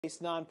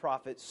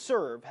Nonprofit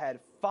Serve had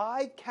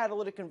 5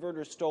 catalytic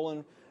converters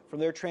stolen from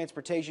their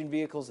transportation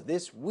vehicles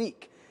this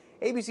week.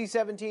 ABC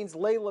 17's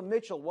Layla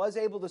Mitchell was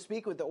able to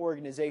speak with the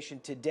organization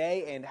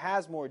today and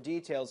has more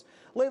details.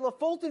 Layla,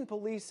 Fulton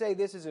police say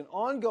this is an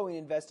ongoing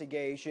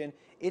investigation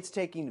it's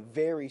taking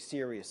very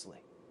seriously.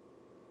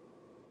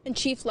 And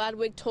Chief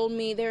Ladwig told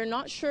me they're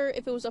not sure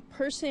if it was a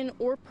person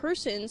or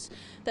persons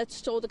that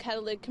stole the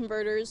catalytic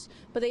converters,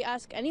 but they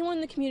ask anyone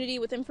in the community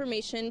with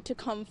information to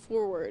come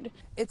forward.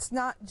 It's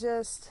not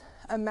just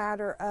a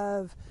matter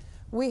of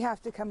we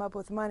have to come up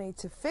with money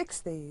to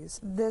fix these.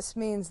 This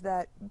means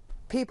that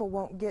people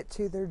won't get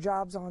to their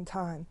jobs on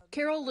time.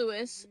 Carol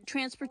Lewis,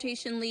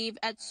 transportation lead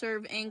at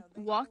Serve Inc.,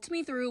 walked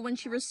me through when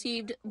she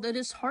received the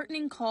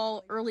disheartening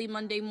call early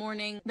Monday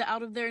morning that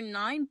out of their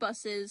 9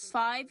 buses,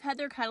 5 had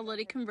their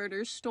catalytic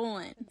converters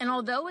stolen. And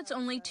although it's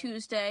only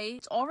Tuesday,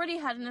 it's already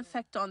had an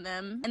effect on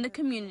them and the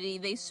community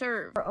they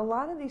serve. For a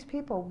lot of these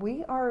people,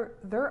 we are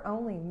their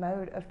only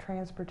mode of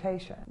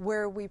transportation.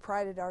 Where we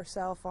prided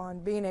ourselves on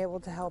being able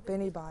to help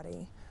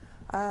anybody,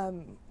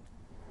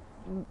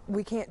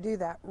 we can't do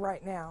that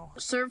right now.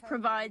 Serve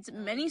provides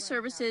many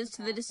services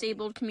to the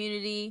disabled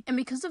community, and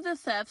because of the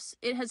thefts,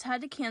 it has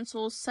had to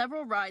cancel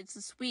several rides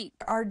this week.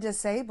 Our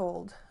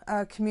disabled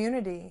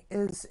community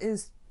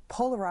is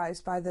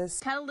polarized by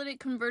this. Catalytic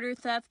converter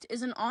theft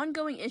is an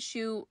ongoing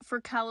issue for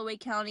Callaway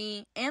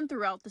County and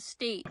throughout the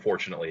state.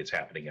 Unfortunately, it's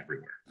happening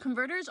everywhere.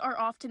 Converters are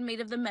often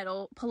made of the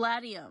metal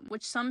palladium,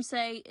 which some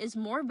say is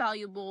more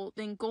valuable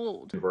than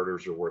gold.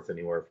 Converters are worth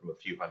anywhere from a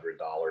few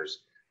 $100s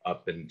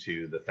up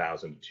into the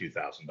 $1,000 to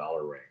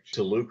 $2,000 range. It's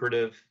a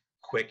lucrative,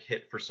 quick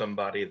hit for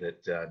somebody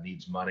that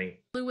needs money.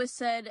 Lewis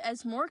said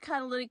as more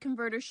catalytic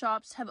converter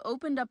shops have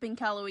opened up in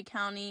Callaway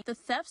County, the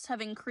thefts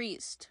have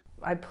increased.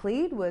 I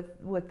plead with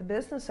the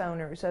business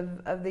owners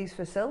of these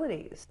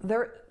facilities.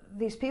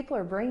 These people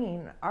are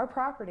bringing our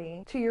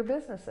property to your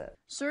businesses.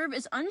 Serve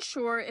is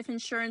unsure if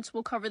insurance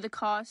will cover the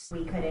costs.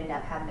 We could end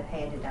up having to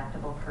pay a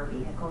deductible per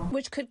vehicle,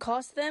 which could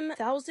cost them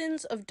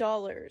thousands of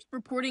dollars.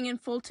 Reporting in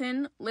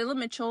Fulton, Layla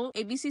Mitchell,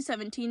 ABC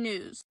 17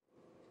 News.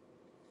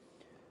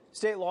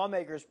 State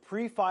lawmakers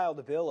pre-filed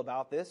a bill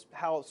about this.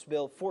 House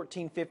Bill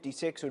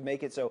 1456 would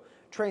make it so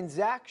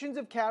transactions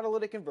of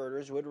catalytic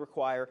converters would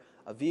require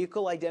a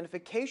vehicle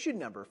identification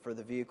number for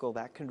the vehicle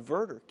that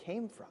converter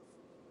came from.